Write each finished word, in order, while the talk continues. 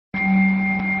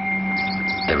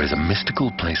There is a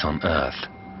mystical place on Earth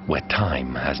where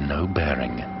time has no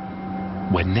bearing,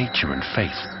 where nature and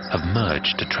faith have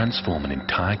merged to transform an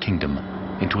entire kingdom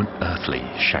into an earthly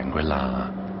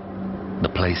Shangri-La. The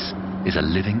place is a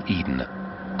living Eden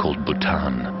called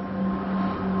Bhutan.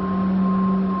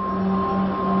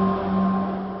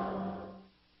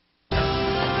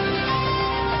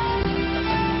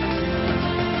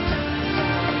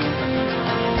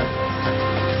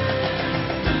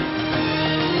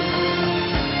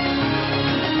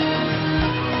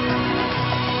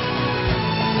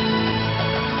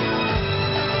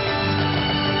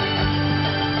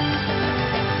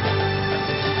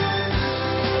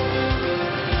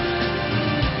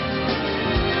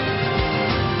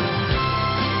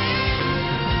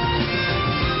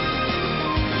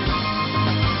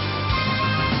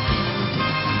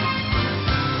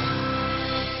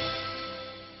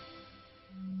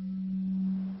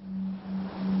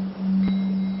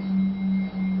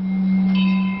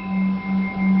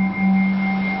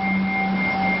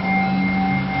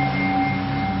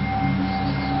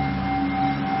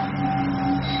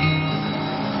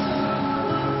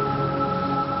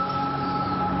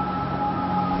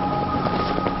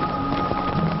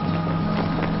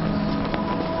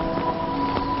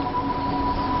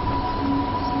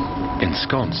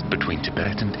 Ensconced between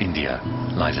Tibet and India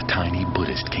lies a tiny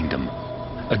Buddhist kingdom,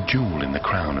 a jewel in the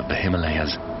crown of the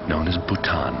Himalayas known as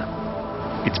Bhutan.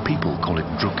 Its people call it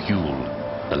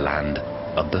Drukyul, the land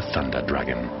of the Thunder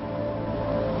Dragon.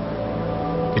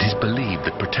 It is believed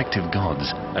that protective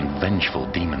gods and vengeful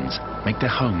demons make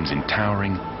their homes in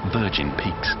towering, virgin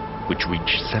peaks which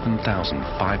reach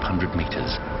 7,500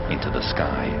 meters into the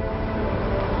sky.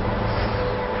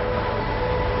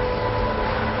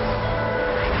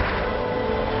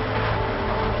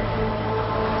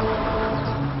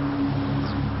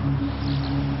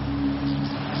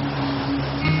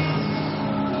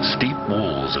 Steep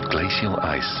walls of glacial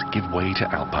ice give way to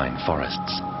alpine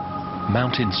forests.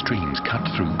 Mountain streams cut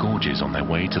through gorges on their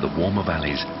way to the warmer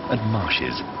valleys and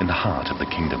marshes in the heart of the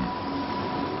kingdom.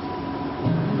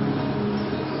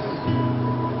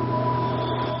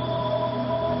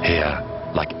 Here,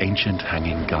 like ancient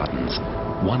hanging gardens,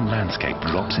 one landscape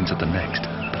drops into the next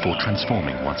before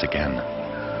transforming once again,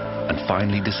 and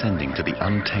finally descending to the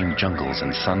untamed jungles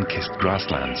and sun-kissed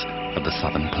grasslands of the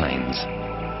southern plains.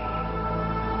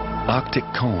 Arctic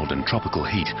cold and tropical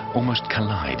heat almost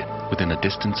collide within a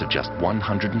distance of just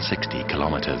 160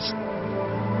 kilometers.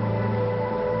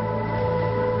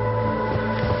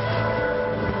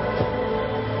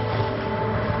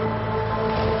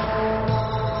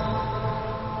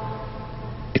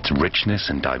 Its richness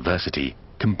and diversity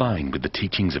combine with the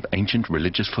teachings of ancient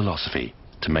religious philosophy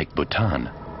to make Bhutan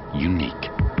unique.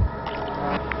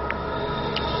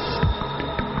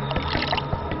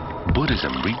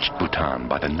 Buddhism reached Bhutan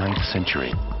by the 9th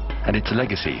century, and its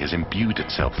legacy has imbued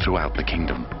itself throughout the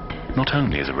kingdom, not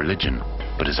only as a religion,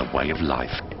 but as a way of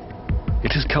life.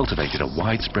 It has cultivated a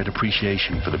widespread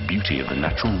appreciation for the beauty of the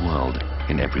natural world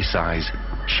in every size,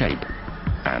 shape,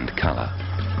 and color.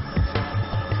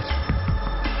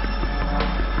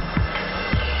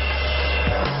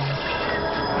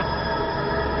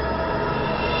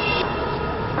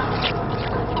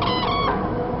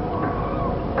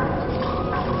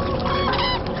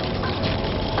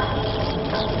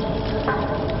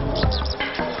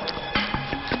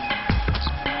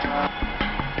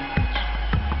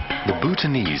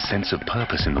 Bhutanese sense of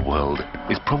purpose in the world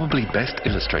is probably best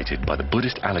illustrated by the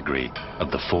Buddhist allegory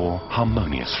of the 4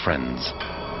 harmonious friends.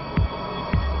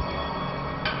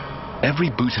 Every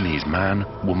Bhutanese man,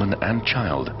 woman, and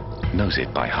child knows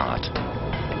it by heart.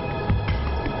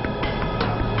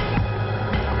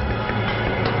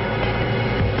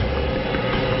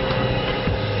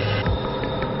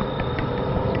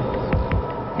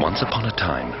 Once upon a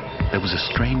time, there was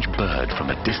a strange bird from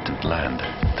a distant land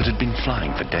that had been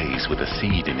flying for days with a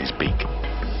seed in his beak.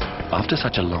 After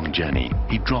such a long journey,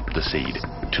 he dropped the seed,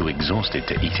 too exhausted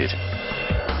to eat it.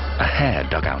 A hare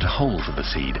dug out a hole for the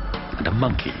seed, and a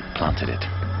monkey planted it.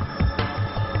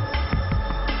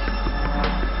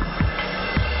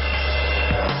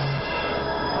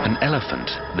 An elephant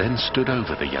then stood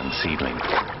over the young seedling,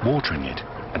 watering it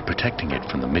and protecting it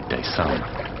from the midday sun.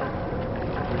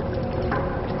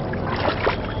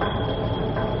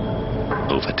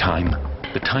 Over time,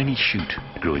 the tiny shoot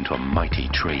grew into a mighty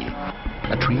tree,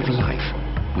 a tree of life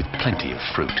with plenty of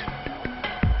fruit.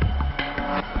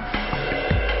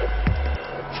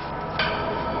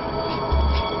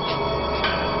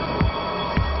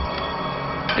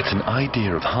 It's an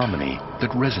idea of harmony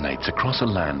that resonates across a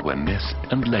land where myth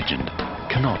and legend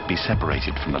cannot be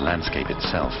separated from the landscape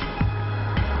itself.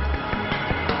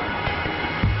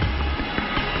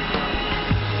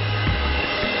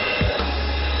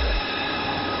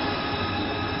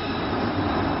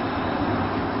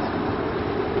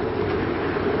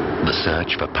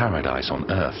 search for paradise on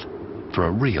Earth, for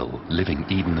a real living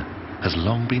Eden, has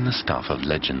long been the stuff of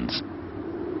legends.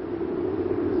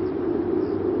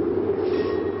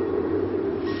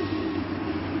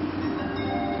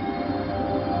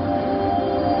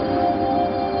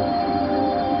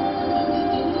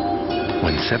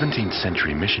 When 17th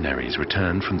century missionaries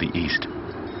returned from the East,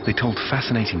 they told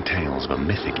fascinating tales of a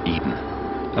mythic Eden,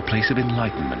 a place of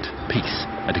enlightenment, peace,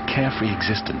 and a carefree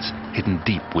existence hidden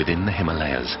deep within the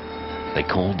Himalayas. They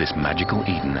called this magical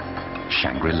Eden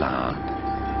Shangrila.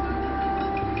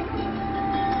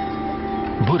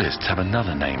 Buddhists have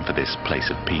another name for this place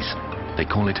of peace. They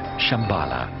call it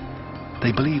Shambhala.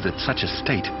 They believe that such a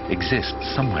state exists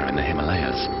somewhere in the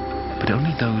Himalayas, but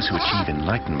only those who achieve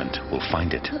enlightenment will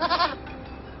find it.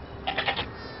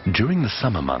 During the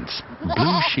summer months,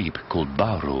 blue sheep called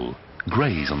barul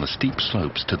graze on the steep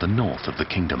slopes to the north of the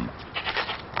kingdom.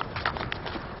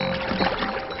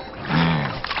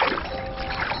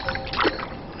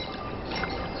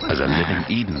 As a living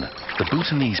Eden, the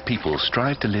Bhutanese people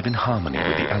strive to live in harmony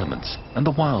with the elements and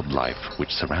the wildlife which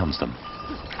surrounds them.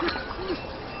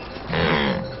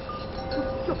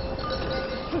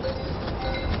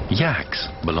 Yaks,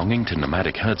 belonging to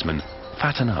nomadic herdsmen,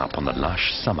 fatten up on the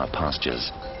lush summer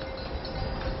pastures.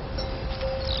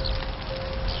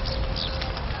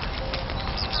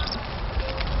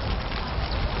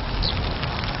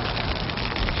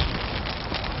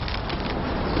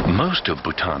 Most of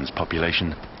Bhutan's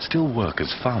population still work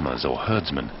as farmers or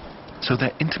herdsmen, so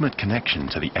their intimate connection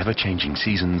to the ever-changing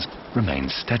seasons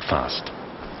remains steadfast.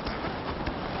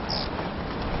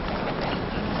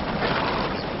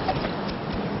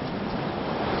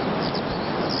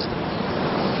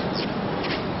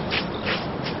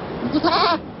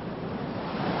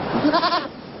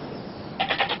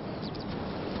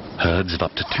 Herds of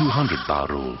up to 200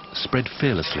 barul spread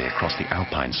fearlessly across the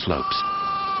alpine slopes.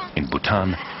 In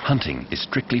Bhutan, hunting is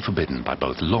strictly forbidden by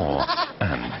both law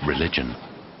and religion.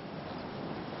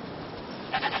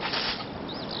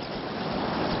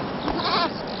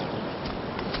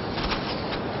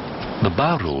 The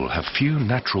barul have few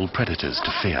natural predators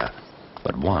to fear,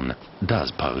 but one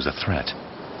does pose a threat.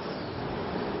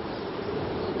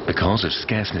 Because of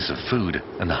scarceness of food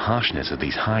and the harshness of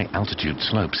these high-altitude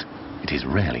slopes, it is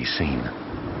rarely seen.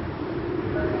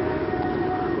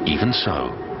 Even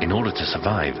so, in order to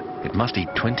survive, it must eat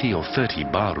 20 or 30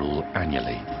 barul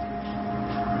annually.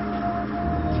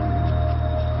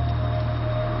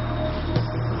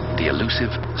 The elusive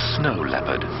snow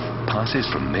leopard passes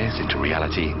from myth into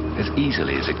reality as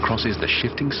easily as it crosses the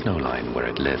shifting snow line where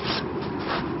it lives.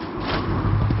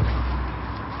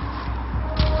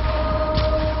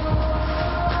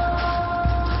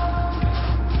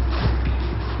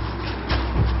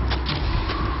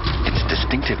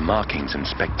 Distinctive markings and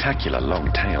spectacular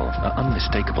long tail are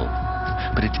unmistakable,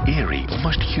 but its eerie,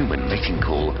 almost human mating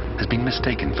call has been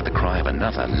mistaken for the cry of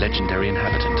another legendary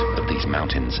inhabitant of these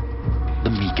mountains, the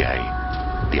Mige,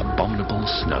 the abominable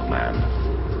snowman.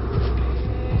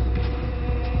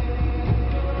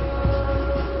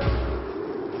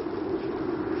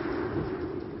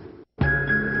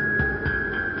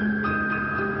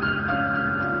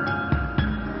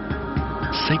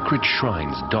 Sacred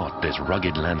shrines dot this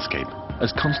rugged landscape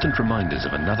as constant reminders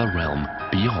of another realm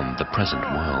beyond the present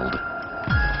world.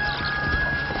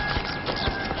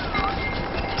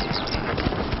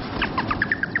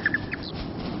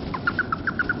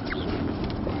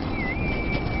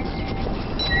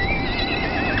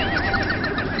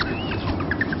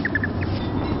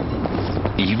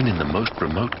 Even in the most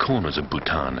remote corners of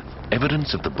Bhutan,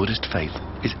 evidence of the Buddhist faith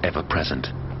is ever present.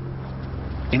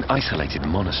 In isolated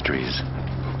monasteries,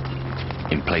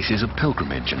 in places of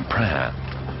pilgrimage and prayer,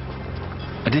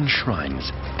 and in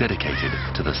shrines dedicated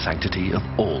to the sanctity of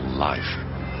all life.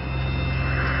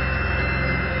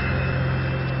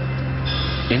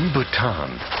 In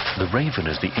Bhutan, the raven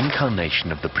is the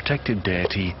incarnation of the protective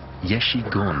deity Yeshi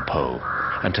Gonpo,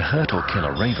 and to hurt or kill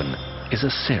a raven is a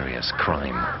serious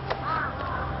crime.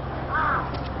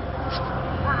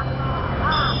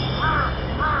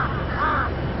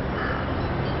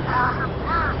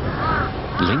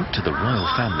 Linked to the royal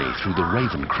family through the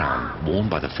raven crown worn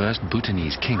by the first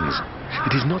Bhutanese kings,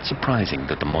 it is not surprising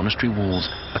that the monastery walls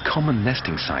are common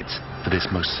nesting sites for this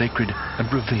most sacred and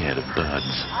revered of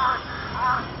birds.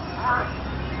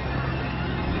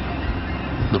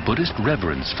 The Buddhist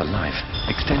reverence for life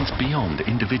extends beyond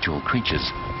individual creatures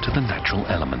to the natural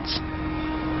elements.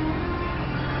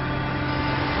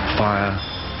 Fire,